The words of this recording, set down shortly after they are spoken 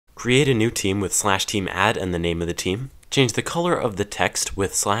Create a new team with /team add and the name of the team. Change the color of the text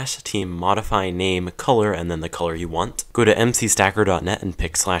with /team modify name color and then the color you want. Go to mcstacker.net and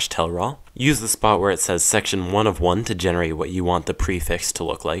pick /tellraw. Use the spot where it says section 1 of 1 to generate what you want the prefix to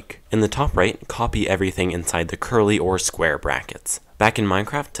look like. In the top right, copy everything inside the curly or square brackets. Back in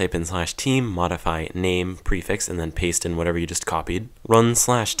Minecraft, type in /team modify name prefix and then paste in whatever you just copied. Run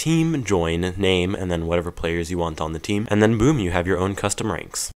 /team join name and then whatever players you want on the team, and then boom, you have your own custom ranks.